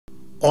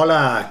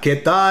Hola, ¿qué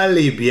tal?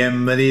 Y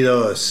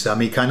bienvenidos a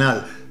mi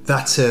canal.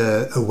 That's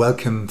a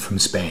welcome from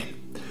Spain.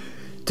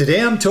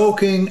 Today I'm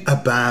talking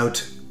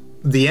about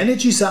the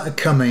energies that are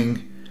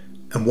coming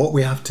and what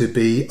we have to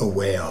be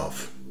aware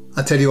of.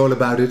 I'll tell you all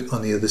about it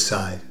on the other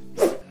side.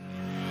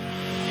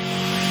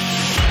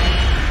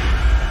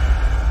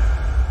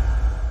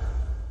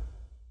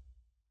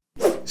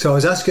 So I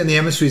was asking the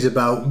emissaries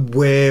about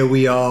where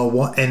we are,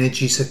 what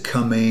energies are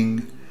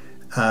coming,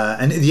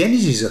 and the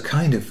energies are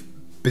kind of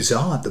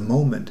bizarre at the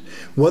moment.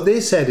 What they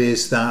said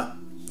is that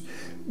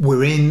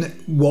we're in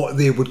what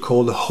they would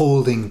call a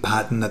holding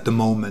pattern at the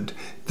moment.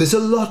 There's a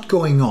lot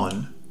going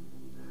on,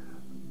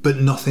 but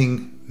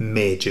nothing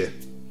major.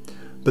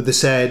 But they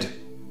said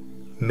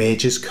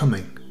major's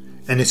coming,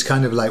 and it's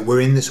kind of like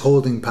we're in this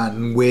holding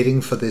pattern waiting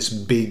for this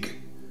big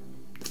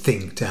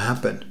thing to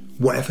happen,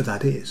 whatever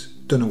that is.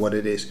 Don't know what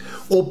it is.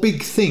 Or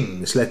big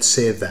things, let's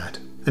say that.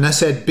 And I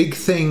said big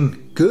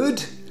thing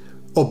good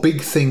or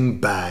big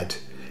thing bad?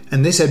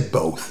 And they said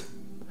both.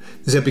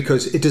 They said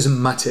because it doesn't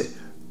matter.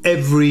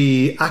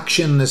 Every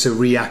action has a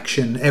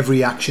reaction.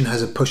 Every action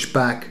has a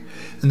pushback.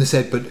 And they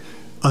said, but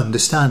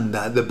understand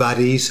that the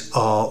baddies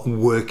are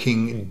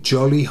working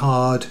jolly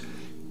hard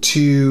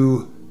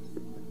to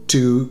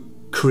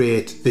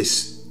create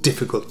this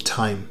difficult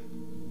time.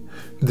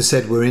 They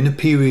said we're in a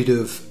period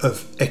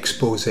of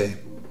expose,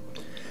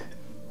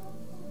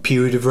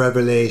 period of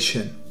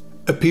revelation,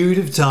 a period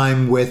of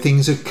time where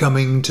things are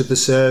coming to the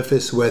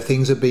surface, where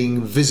things are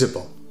being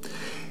visible.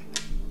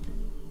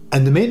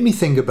 And they made me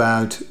think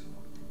about,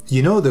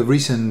 you know, the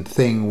recent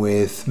thing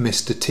with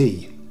Mr.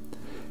 T,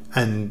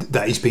 and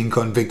that he's been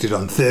convicted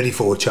on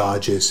 34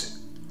 charges,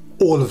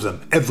 all of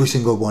them, every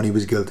single one he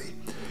was guilty.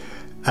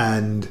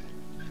 And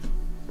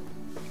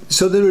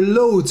so there are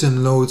loads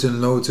and loads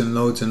and loads and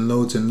loads and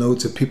loads and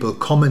loads of people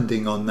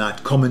commenting on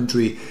that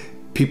commentary,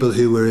 people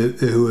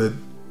who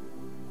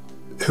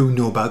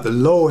know about the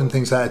law and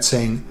things like that,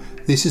 saying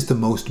this is the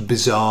most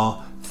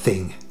bizarre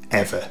thing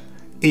ever.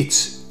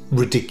 It's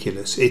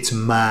ridiculous. It's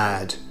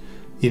mad.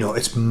 You know,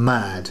 it's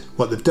mad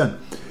what they've done.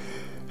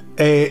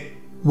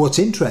 What's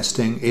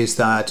interesting is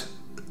that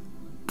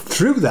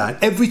through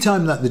that, every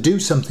time that they do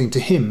something to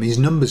him, his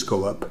numbers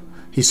go up,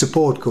 his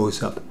support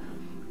goes up.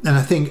 And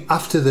I think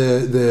after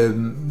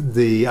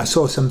I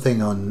saw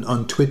something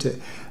on Twitter,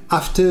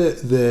 after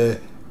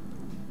the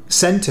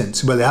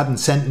sentence, well, they hadn't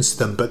sentenced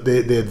them, but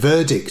the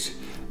verdict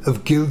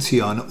of guilty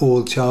on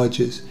all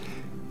charges,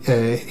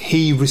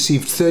 he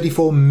received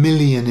 34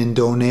 million in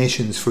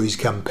donations for his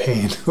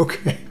campaign.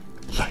 Okay,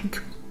 like,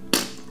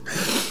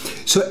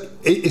 so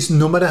it's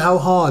no matter how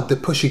hard they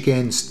push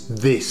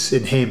against this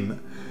in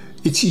him,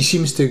 he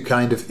seems to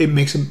kind of,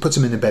 puts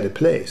him in a better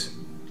place.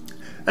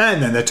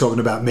 And then they're talking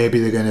about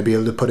maybe they're going to be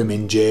able to put him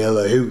in jail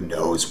or who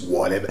knows,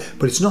 whatever.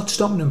 But it's not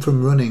stopping him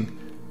from running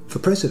for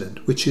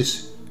president, which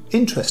is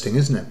interesting,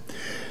 isn't it?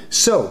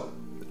 So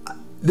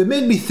they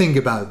made me think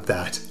about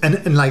that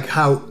and like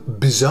how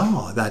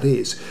bizarre that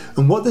is.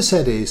 And what they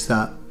said is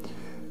that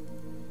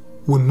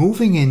we're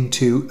moving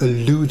into a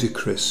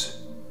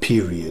ludicrous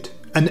period.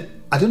 And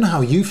I don't know how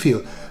you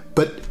feel,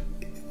 but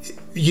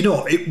you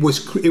know, it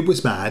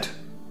was mad.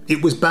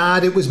 It was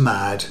bad, it was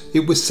mad,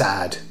 it was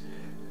sad.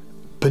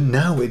 But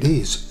now it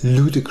is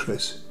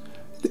ludicrous.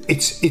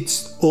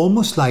 It's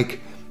almost like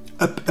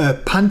a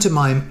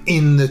pantomime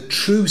in the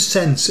true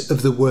sense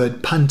of the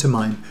word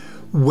pantomime.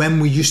 When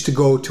we used to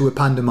go to a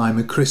pantomime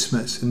at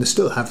Christmas, and they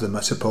still have them,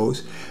 I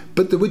suppose,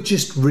 but they were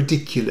just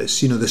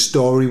ridiculous. You know, the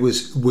story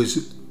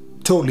was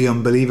totally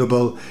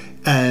unbelievable,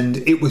 and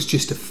it was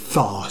just a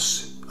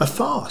farce, I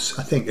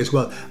think, as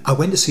well. I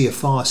went to see a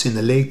farce in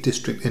the Lake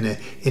District in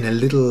a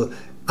little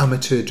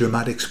amateur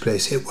dramatics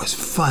place. It was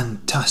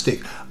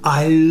fantastic.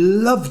 I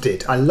loved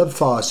it. I love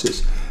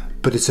farces,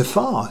 but it's a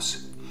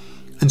farce.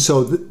 And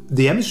so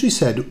the emissary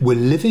said we're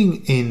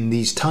living in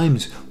these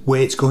times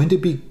where it's going to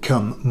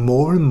become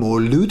more and more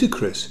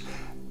ludicrous.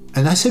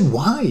 And I said,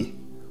 why?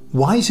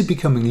 Why is it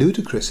becoming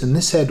ludicrous? And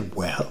they said,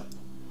 well,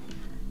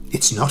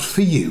 it's not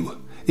for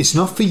you. It's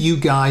not for you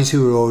guys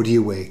who are already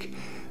awake.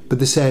 But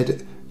they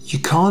said, you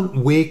can't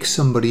wake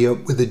somebody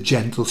up with a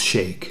gentle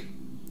shake.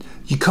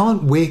 You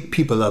can't wake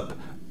people up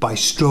by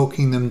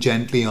stroking them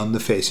gently on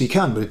the face. You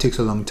can, but it takes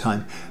a long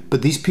time.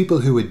 But these people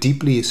who are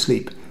deeply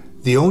asleep,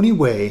 the only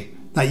way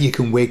that you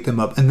can wake them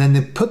up, and then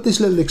they put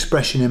this little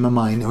expression in my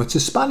mind. Now, it's a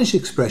Spanish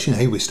expression.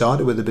 Hey, we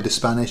started with a bit of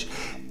Spanish,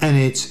 and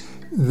it's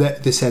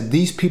that they said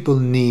these people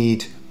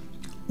need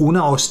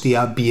una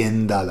hostia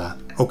bien dada.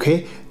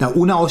 Okay? Now,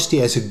 una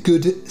hostia is a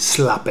good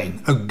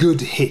slapping, a good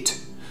hit,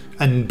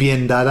 and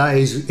bien dada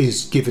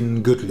is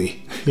given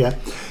goodly. Yeah?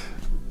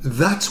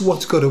 That's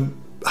what's got to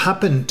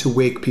happen to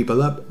wake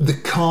people up. They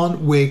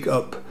can't wake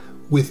up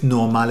with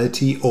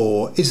normality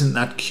or isn't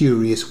that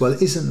curious, well,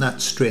 isn't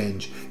that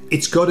strange.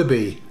 It's got to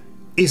be,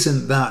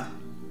 isn't that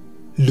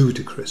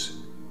ludicrous?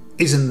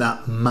 Isn't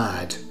that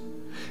mad?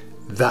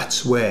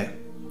 That's where.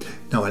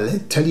 Now I'll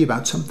tell you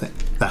about something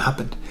that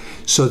happened.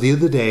 So the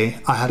other day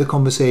I had a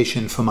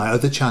conversation for my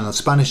other channel,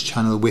 Spanish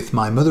channel, with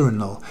my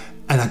mother-in-law,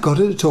 And I got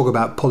her to talk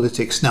about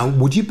politics. Now,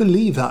 would you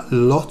believe that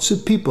lots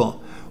of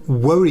people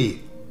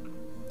worry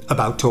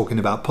about talking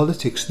about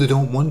politics? They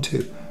don't want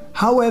to.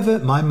 However,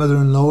 my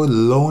mother-in-law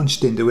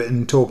launched into it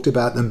and talked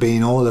about them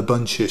being all a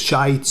bunch of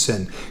shites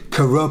and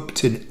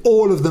corrupt and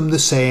all of them the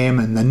same,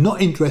 and they're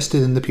not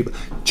interested in the people.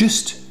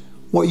 Just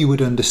what you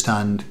would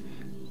understand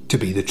to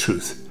be the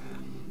truth.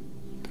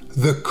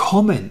 The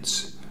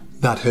comments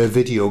that her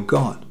video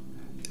got,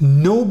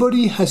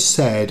 nobody has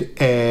said,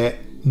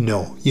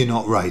 no, you're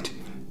not right.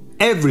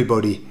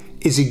 Everybody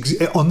is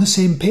on the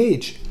same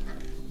page.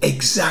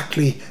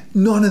 Exactly.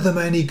 None of them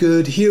are any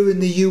good. Here in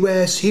the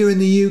US, here in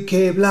the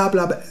UK, blah,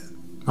 blah, blah.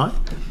 Right?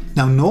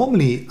 Now,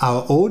 normally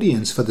our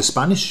audience for the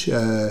Spanish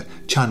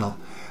channel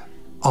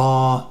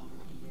are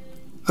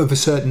of a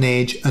certain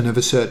age and of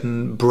a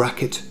certain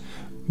bracket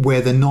where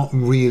they're not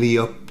really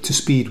up to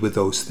speed with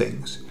those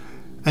things.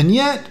 And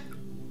yet,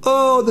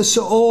 oh, they're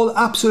so all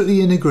absolutely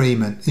in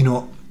agreement. You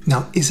know,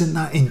 now, isn't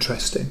that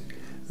interesting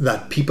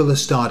that people are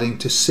starting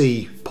to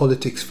see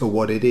politics for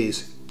what it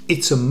is?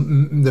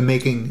 They're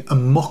making a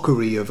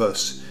mockery of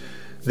us.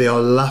 They are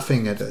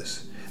laughing at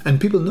us.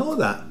 And people know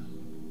that.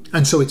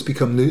 And so it's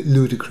become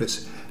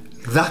ludicrous.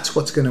 That's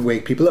what's going to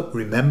wake people up.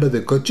 Remember,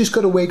 they've just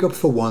got to wake up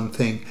for one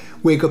thing.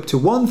 Wake up to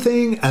one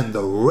thing and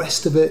the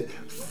rest of it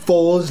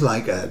falls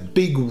like a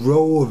big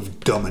row of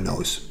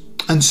dominoes.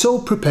 And so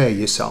prepare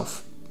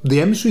yourself. The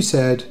emissary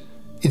said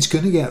it's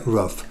going to get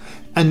rough.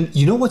 And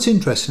you know what's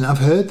interesting? I've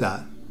heard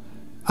that.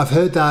 I've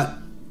heard that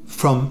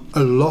from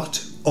a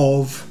lot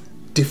of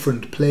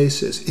different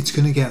places. It's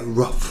going to get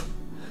rough,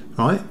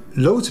 right?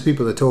 Loads of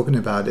people are talking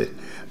about it.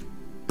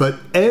 But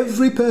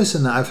every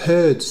person that I've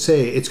heard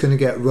say it's going to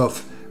get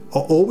rough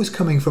are always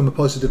coming from a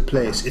positive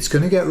place. It's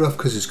going to get rough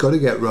because it's got to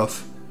get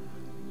rough.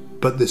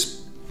 But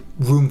there's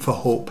room for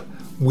hope.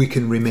 We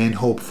can remain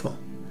hopeful.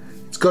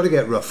 It's got to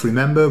get rough.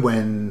 Remember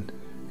when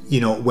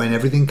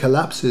everything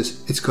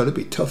collapses, it's got to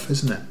be tough,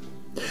 isn't it?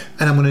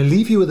 And I'm going to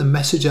leave you with a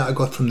message that I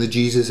got from the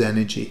Jesus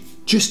Energy,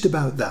 just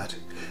about that.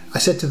 I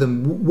said to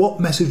them,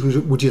 what message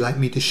would you like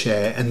me to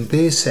share? And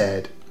they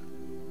said,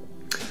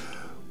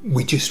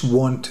 we just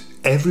want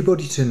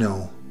everybody to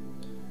know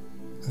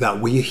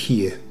that we are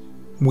here.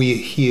 We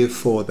are here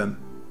for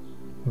them.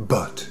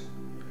 But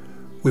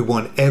we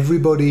want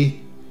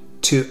everybody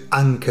to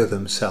anchor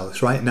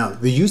themselves. Right now,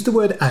 they used the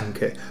word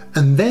anchor,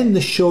 and then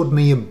they showed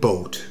me a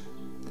boat.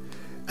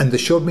 And they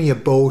showed me a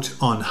boat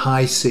on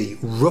high sea,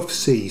 rough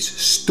seas,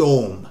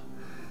 storm.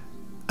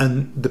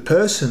 And the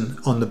person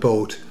on the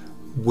boat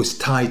was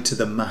tied to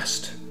the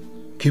mast.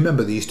 Can you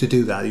remember they used to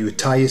do that? You would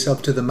tie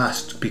yourself to the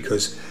mast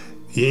because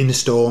you're in a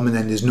storm and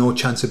then there's no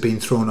chance of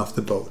being thrown off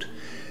the boat.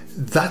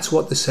 That's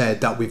what they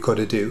said that we've got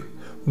to do.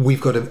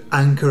 We've got to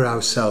anchor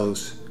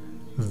ourselves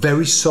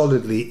very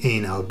solidly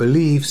in our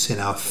beliefs, in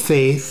our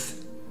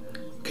faith,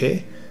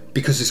 okay?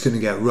 Because it's going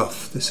to get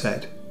rough, they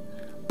said.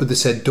 But they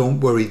said,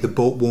 don't worry, the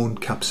boat won't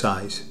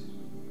capsize.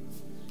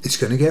 It's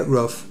going to get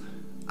rough,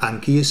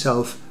 anchor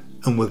yourself,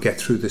 and we'll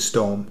get through the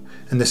storm.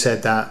 And they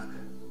said that,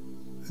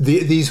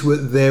 these were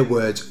their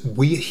words,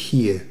 we're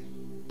here.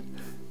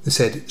 They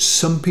said,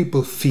 some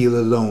people feel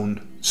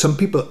alone. Some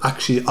people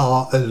actually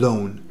are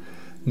alone.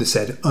 They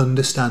said,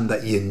 understand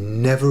that you're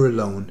never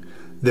alone.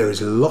 There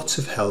is lots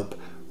of help.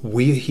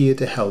 We're here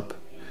to help.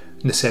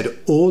 And they said,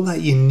 all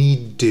that you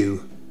need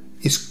do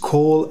is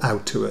call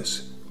out to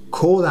us.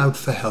 Call out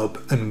for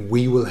help and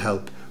we will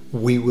help.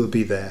 We will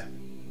be there.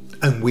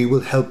 And we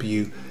will help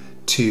you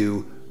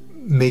to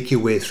make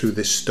your way through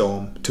this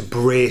storm, to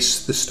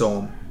brace the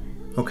storm.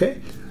 Okay?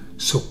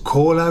 So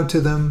call out to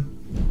them.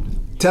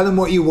 Tell them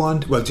what you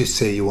want. Well, just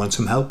say you want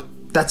some help.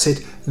 That's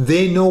it.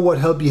 They know what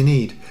help you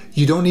need.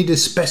 You don't need to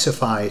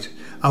specify it.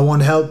 I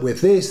want help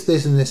with this,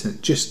 this and this.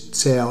 And just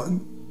say, oh,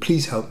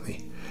 please help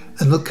me.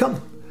 And they'll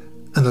come.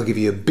 And they'll give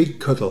you a big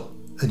cuddle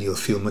and you'll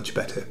feel much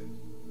better.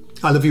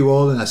 I love you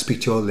all and I'll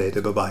speak to you all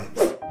later. Bye-bye.